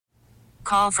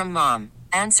Call from mom.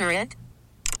 Answer it.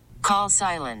 Call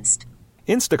silenced.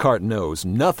 Instacart knows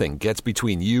nothing gets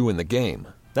between you and the game.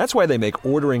 That's why they make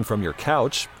ordering from your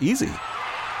couch easy.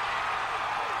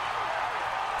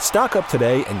 Stock up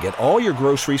today and get all your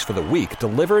groceries for the week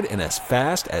delivered in as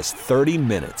fast as 30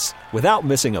 minutes without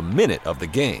missing a minute of the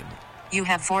game. You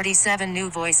have 47 new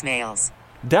voicemails.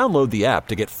 Download the app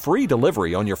to get free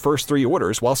delivery on your first 3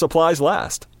 orders while supplies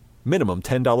last. Minimum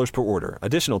 $10 per order.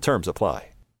 Additional terms apply.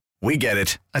 We get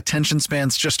it. Attention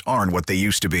spans just aren't what they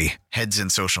used to be. Heads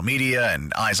in social media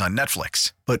and eyes on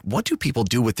Netflix. But what do people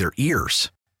do with their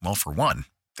ears? Well, for one,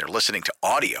 they're listening to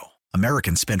audio.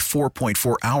 Americans spend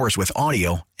 4.4 hours with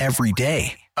audio every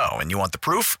day. Oh, and you want the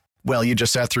proof? Well, you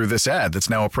just sat through this ad that's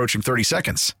now approaching 30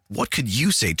 seconds. What could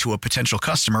you say to a potential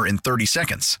customer in 30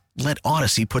 seconds? Let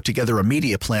Odyssey put together a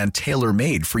media plan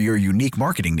tailor-made for your unique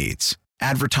marketing needs.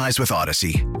 Advertise with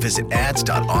Odyssey. Visit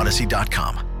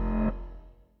ads.odyssey.com.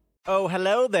 Oh,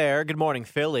 hello there. Good morning,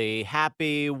 Philly.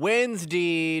 Happy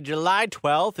Wednesday, July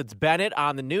 12th. It's Bennett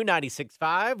on the new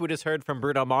 96.5. We just heard from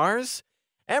Bruno Mars.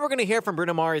 And we're going to hear from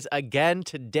Bruno Mars again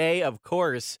today, of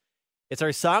course. It's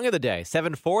our song of the day.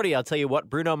 7:40, I'll tell you what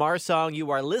Bruno Mars song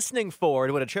you are listening for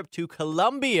to win a trip to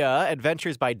Columbia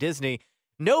Adventures by Disney.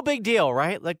 No big deal,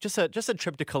 right? Like just a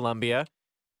trip to Columbia.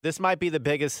 This might be the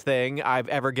biggest thing I've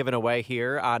ever given away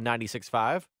here on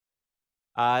 96.5.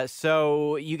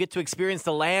 So you get to experience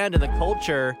the land and the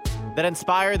culture that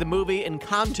inspired the movie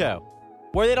Encanto,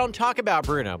 where they don't talk about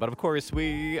Bruno. But of course,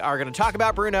 we are going to talk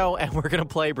about Bruno and we're going to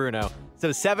play Bruno.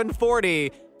 So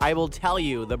 7:40, I will tell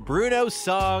you the Bruno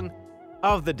song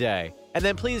of the day. And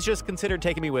then please just consider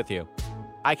taking me with you.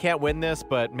 I can't win this,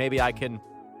 but maybe I can,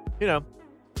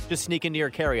 just sneak into your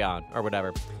carry-on or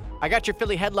whatever. I got your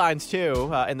Philly headlines, too,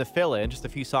 in the fill-in, just a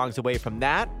few songs away from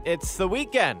that. It's the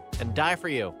weekend and Die For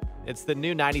You. It's the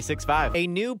new 96.5. A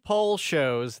new poll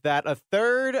shows that a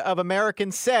third of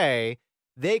Americans say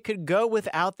they could go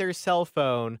without their cell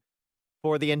phone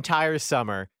for the entire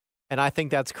summer. And I think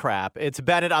that's crap. It's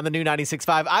Bennett on the new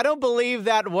 96.5. I don't believe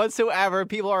that whatsoever.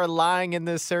 People are lying in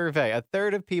this survey. A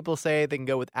third of people say they can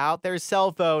go without their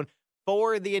cell phone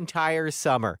for the entire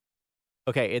summer.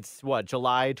 Okay, it's what,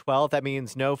 July 12th? That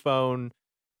means no phone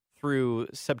through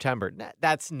September.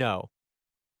 That's no.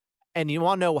 And you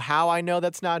want to know how I know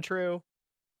that's not true?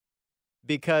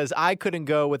 Because I couldn't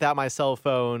go without my cell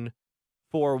phone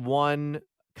for one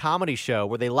comedy show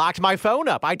where they locked my phone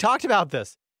up. I talked about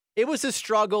this. It was a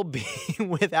struggle being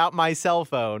without my cell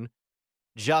phone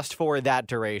just for that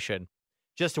duration.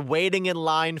 Just waiting in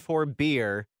line for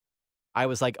beer. I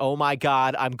was like, oh my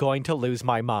God, I'm going to lose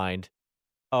my mind.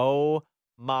 Oh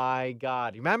my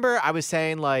God. Remember I was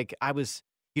saying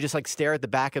you just stare at the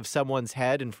back of someone's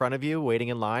head in front of you waiting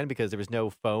in line because there was no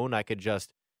phone I could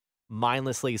just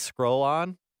mindlessly scroll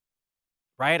on.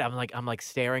 Right? I'm like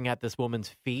staring at this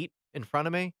woman's feet in front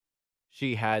of me.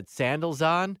 She had sandals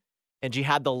on and she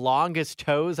had the longest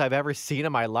toes I've ever seen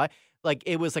in my life. Like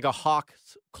it was like a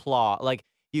hawk's claw. Like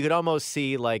you could almost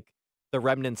see the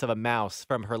remnants of a mouse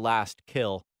from her last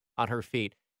kill on her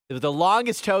feet. It was the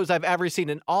longest toes I've ever seen.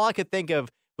 And all I could think of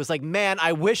was man,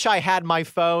 I wish I had my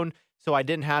phone so I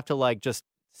didn't have to just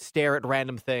stare at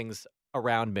random things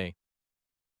around me.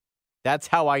 That's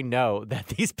how I know that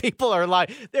these people are lying.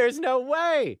 There's no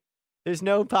way. There's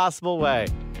no possible way.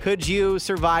 Could you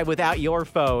survive without your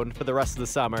phone for the rest of the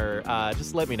summer?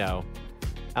 Just let me know.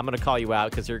 I'm going to call you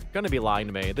out because you're going to be lying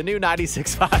to me. The new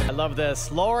 96.5. I love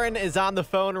this. Lauren is on the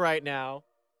phone right now.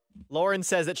 Lauren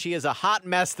says that she is a hot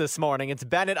mess this morning. It's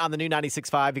Bennett on the new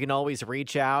 96.5. You can always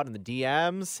reach out in the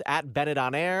DMs at Bennett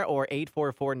on Air or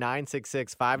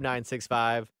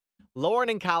 844-966-5965. Lauren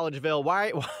in Collegeville,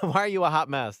 why are you a hot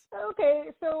mess? Okay,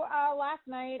 so last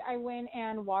night I went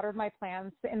and watered my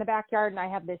plants in the backyard, and I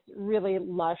have this really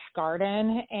lush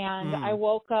garden, and I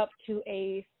woke up to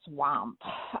a swamp.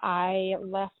 I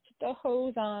left the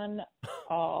hose on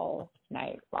all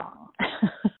night long.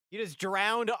 You just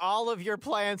drowned all of your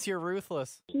plants. You're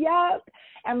ruthless. Yep,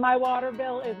 and my water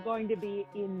bill is going to be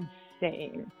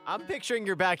insane. I'm picturing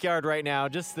your backyard right now,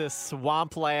 just this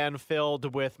swampland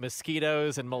filled with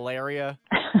mosquitoes and malaria.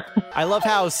 I love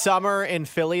how summer in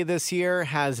Philly this year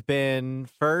has been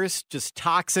first just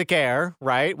toxic air,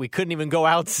 right? We couldn't even go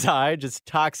outside, just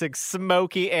toxic,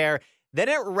 smoky air. Then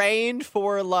it rained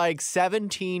for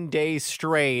 17 days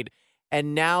straight.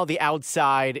 And now the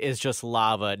outside is just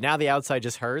lava. Now the outside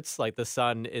just hurts. The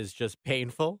sun is just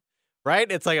painful, right?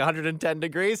 It's 110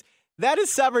 degrees. That is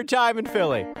summertime in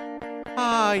Philly.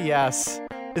 Ah, yes.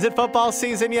 Is it football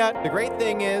season yet? The great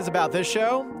thing is about this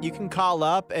show, you can call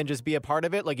up and just be a part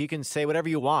of it. You can say whatever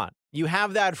you want. You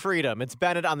have that freedom. It's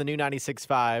Bennett on the new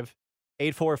 96.5.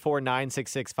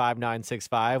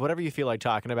 844-966-5965. Whatever you feel like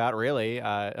talking about, really.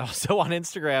 Also on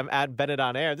Instagram, at Bennett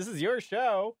on Air. This is your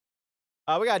show.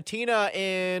 We got Tina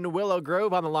in Willow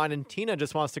Grove on the line, and Tina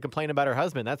just wants to complain about her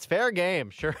husband. That's fair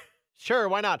game. Sure,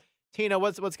 why not? Tina,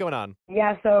 what's going on?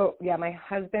 Yeah, my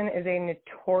husband is a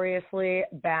notoriously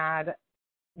bad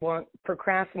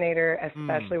procrastinator,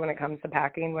 especially when it comes to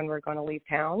packing when we're going to leave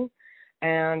town.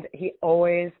 And he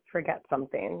always forgets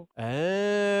something.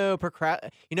 Oh,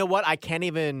 you know what? I can't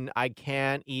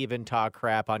even talk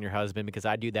crap on your husband because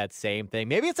I do that same thing.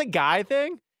 Maybe it's a guy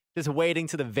thing, just waiting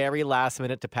to the very last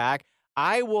minute to pack.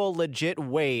 I will legit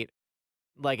wait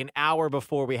like an hour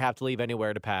before we have to leave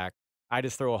anywhere to pack. I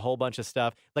just throw a whole bunch of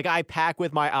stuff. Like I pack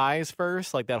with my eyes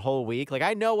first, like that whole week. Like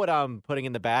I know what I'm putting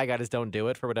in the bag. I just don't do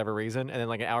it for whatever reason. And then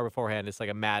like an hour beforehand, it's like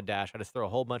a mad dash. I just throw a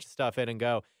whole bunch of stuff in and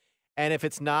go. And if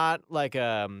it's not like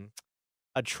a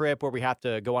trip where we have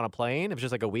to go on a plane, if it's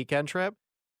just like a weekend trip,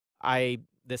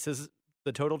 this is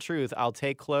the total truth. I'll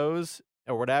take clothes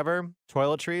or whatever,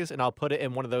 toiletries, and I'll put it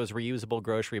in one of those reusable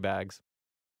grocery bags.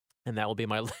 And that will be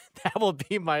my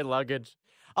luggage.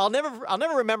 I'll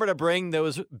never remember to bring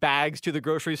those bags to the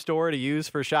grocery store to use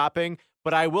for shopping,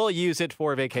 but I will use it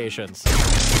for vacations.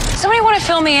 Somebody want to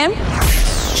fill me in?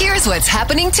 Here's what's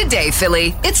happening today,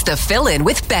 Philly. It's the Fill-In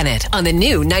with Bennett on the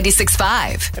new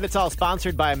 96.5. And it's all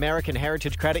sponsored by American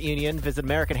Heritage Credit Union. Visit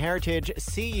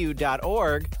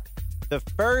AmericanHeritageCU.org. The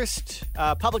first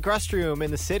public restroom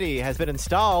in the city has been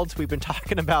installed. We've been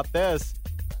talking about this.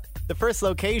 The first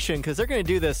location, because they're going to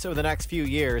do this over the next few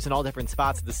years in all different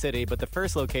spots of the city, but the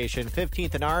first location,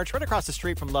 15th and Arch, right across the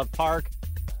street from Love Park.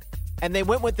 And they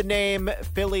went with the name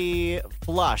Philly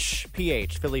Flush,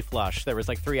 PH, Philly Flush. There was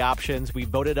like 3 options. We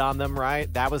voted on them,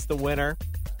 right? That was the winner.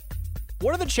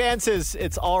 What are the chances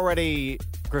it's already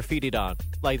graffitied on?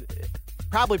 Like,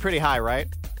 probably pretty high, right?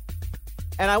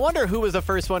 And I wonder who was the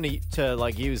first one to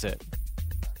like use it.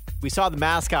 We saw the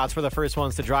mascots were the first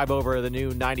ones to drive over the new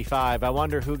 95. I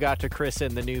wonder who got to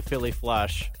christen the new Philly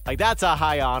Flush. Like, that's a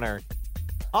high honor.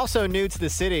 Also new to the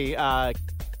city,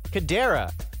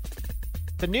 Cadera,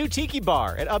 the new tiki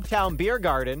bar at Uptown Beer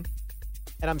Garden.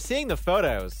 And I'm seeing the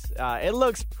photos. It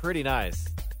looks pretty nice.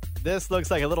 This looks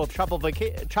like a little tropical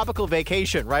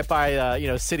vacation right by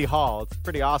City Hall. It's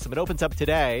pretty awesome. It opens up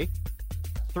today.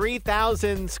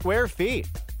 3,000 square feet,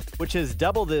 which is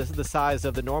double the size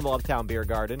of the normal Uptown Beer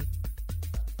Garden.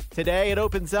 Today it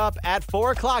opens up at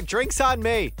 4 o'clock. Drinks on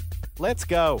me. Let's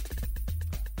go.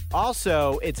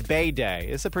 Also, it's Bay Day.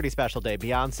 It's a pretty special day.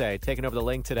 Beyonce taking over the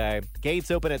link today. Gates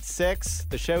open at 6.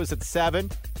 The show's at 7.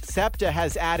 SEPTA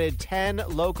has added 10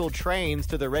 local trains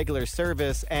to the regular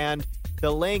service, and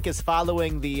the link is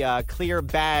following the clear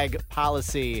bag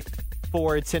policy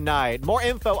for tonight. More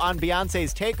info on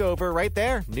Beyonce's takeover right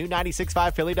there.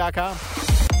 New965philly.com.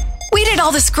 We did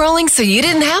all the scrolling so you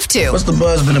didn't have to. What's the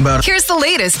buzz been about? Here's the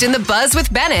latest in the Buzz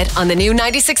with Bennett on the new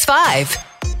 96.5.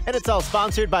 And it's all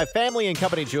sponsored by Family and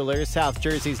Company Jewelers, South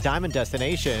Jersey's diamond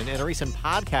destination. In a recent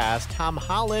podcast, Tom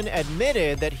Holland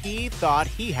admitted that he thought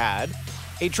he had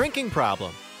a drinking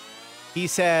problem. He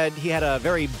said he had a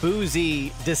very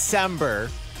boozy December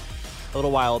a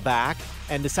little while back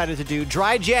and decided to do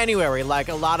dry January like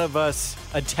a lot of us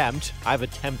attempt. I've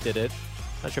attempted it.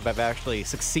 Not sure if I've actually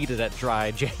succeeded at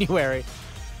dry January.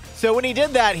 So when he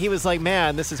did that, he was like,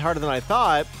 man, this is harder than I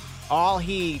thought. All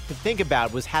he could think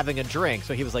about was having a drink.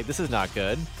 So he was like, this is not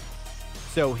good.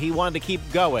 So he wanted to keep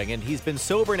going. And he's been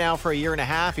sober now for a year and a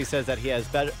half. He says that he has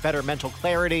better mental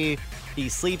clarity. He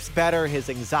sleeps better. His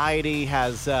anxiety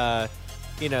has,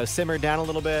 simmered down a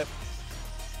little bit.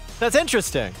 That's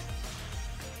interesting.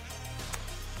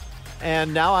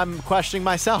 And now I'm questioning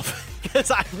myself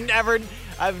because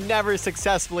I've never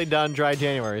successfully done dry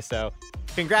January. So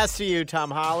congrats to you,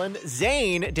 Tom Holland.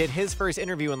 Zayn did his first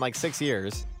interview in like 6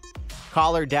 years.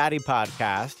 Call Her Daddy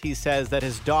podcast. He says that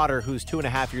his daughter, who's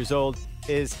 2.5 years old,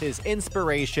 is his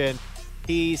inspiration.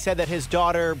 He said that his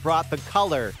daughter brought the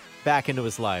color back into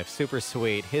his life. Super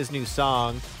sweet. His new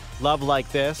song, Love Like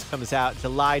This, comes out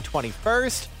July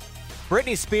 21st.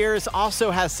 Britney Spears also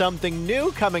has something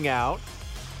new coming out.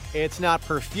 It's not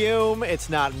perfume. It's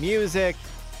not music.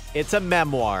 It's a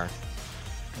memoir.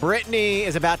 Britney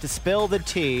is about to spill the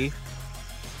tea.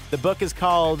 The book is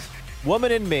called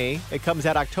Woman in Me. It comes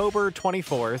out October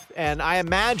 24th. And I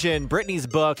imagine Britney's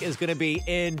book is going to be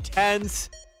intense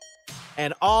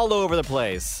and all over the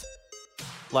place,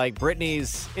 like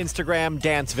Britney's Instagram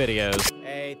dance videos.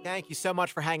 Hey, thank you so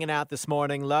much for hanging out this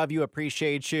morning. Love you,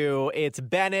 appreciate you. It's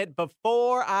Bennett.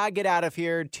 Before I get out of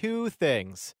here, 2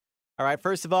 things. All right,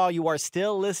 first of all, you are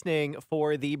still listening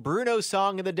for the Bruno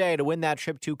song of the day to win that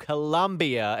trip to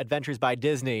Colombia, Adventures by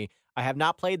Disney. I have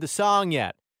not played the song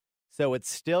yet. So it's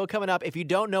still coming up. If you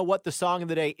don't know what the song of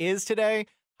the day is today,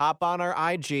 hop on our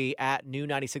IG at New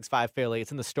 96.5 Philly.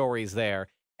 It's in the stories there.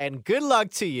 And good luck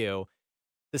to you.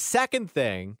 The second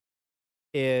thing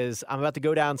is I'm about to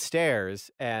go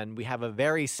downstairs, and we have a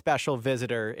very special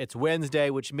visitor. It's Wednesday,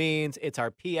 which means it's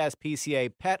our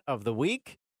PSPCA Pet of the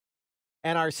Week.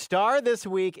 And our star this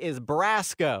week is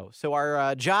Brasco. So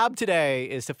our job today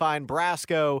is to find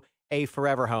Brasco a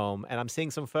forever home. And I'm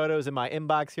seeing some photos in my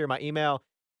inbox here, my email.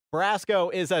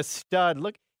 Brasco is a stud.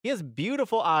 Look, he has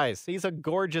beautiful eyes. He's a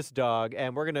gorgeous dog.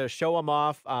 And we're going to show him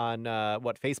off on,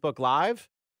 Facebook Live.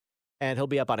 And he'll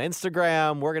be up on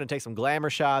Instagram. We're going to take some glamour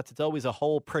shots. It's always a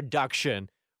whole production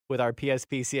with our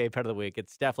PSPCA Pet of the Week.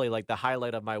 It's definitely like the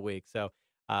highlight of my week. So,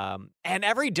 and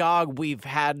every dog we've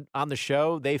had on the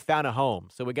show, they found a home.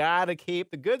 So we got to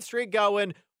keep the good streak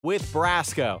going with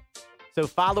Brasco. So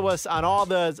follow us on all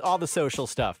the social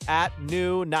stuff at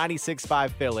New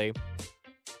 96.5 Philly.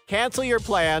 Cancel your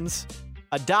plans,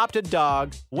 adopt a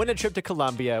dog, win a trip to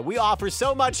Colombia. We offer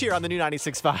so much here on the New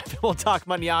 96.5. We'll talk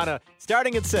mañana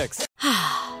starting at 6.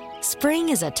 Spring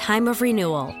is a time of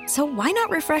renewal, so why not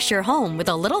refresh your home with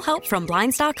a little help from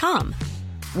Blinds.com?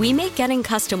 We make getting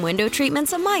custom window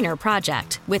treatments a minor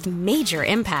project with major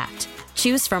impact.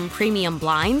 Choose from premium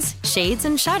blinds, shades,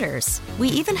 and shutters. We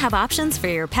even have options for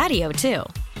your patio, too.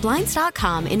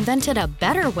 Blinds.com invented a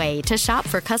better way to shop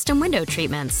for custom window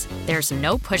treatments. There's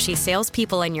no pushy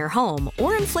salespeople in your home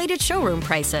or inflated showroom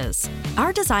prices.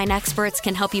 Our design experts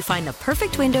can help you find the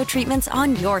perfect window treatments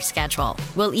on your schedule.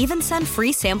 We'll even send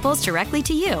free samples directly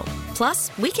to you.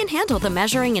 Plus, we can handle the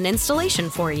measuring and installation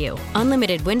for you.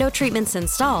 Unlimited window treatments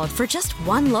installed for just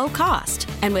one low cost.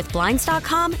 And with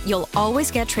Blinds.com, you'll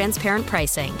always get transparent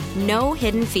pricing. No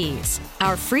hidden fees.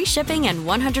 Our free shipping and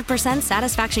 100%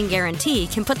 satisfaction guarantee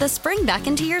can put the spring back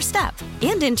into your step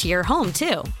and into your home,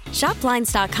 too. Shop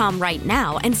Blinds.com right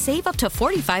now and save up to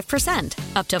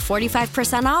 45%. Up to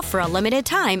 45% off for a limited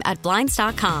time at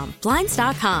Blinds.com.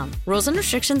 Blinds.com. Rules and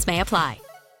restrictions may apply.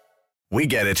 We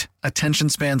get it. Attention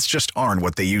spans just aren't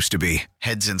what they used to be.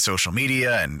 Heads in social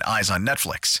media and eyes on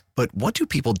Netflix. But what do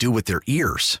people do with their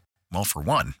ears? Well, for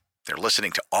one, they're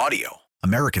listening to audio.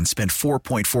 Americans spend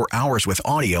 4.4 hours with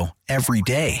audio every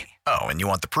day. Oh, and you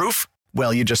want the proof?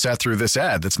 Well, you just sat through this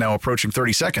ad that's now approaching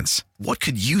 30 seconds. What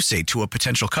could you say to a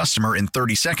potential customer in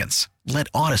 30 seconds? Let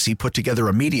Odyssey put together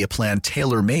a media plan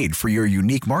tailor-made for your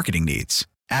unique marketing needs.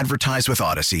 Advertise with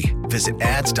Odyssey. Visit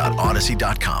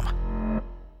ads.odyssey.com.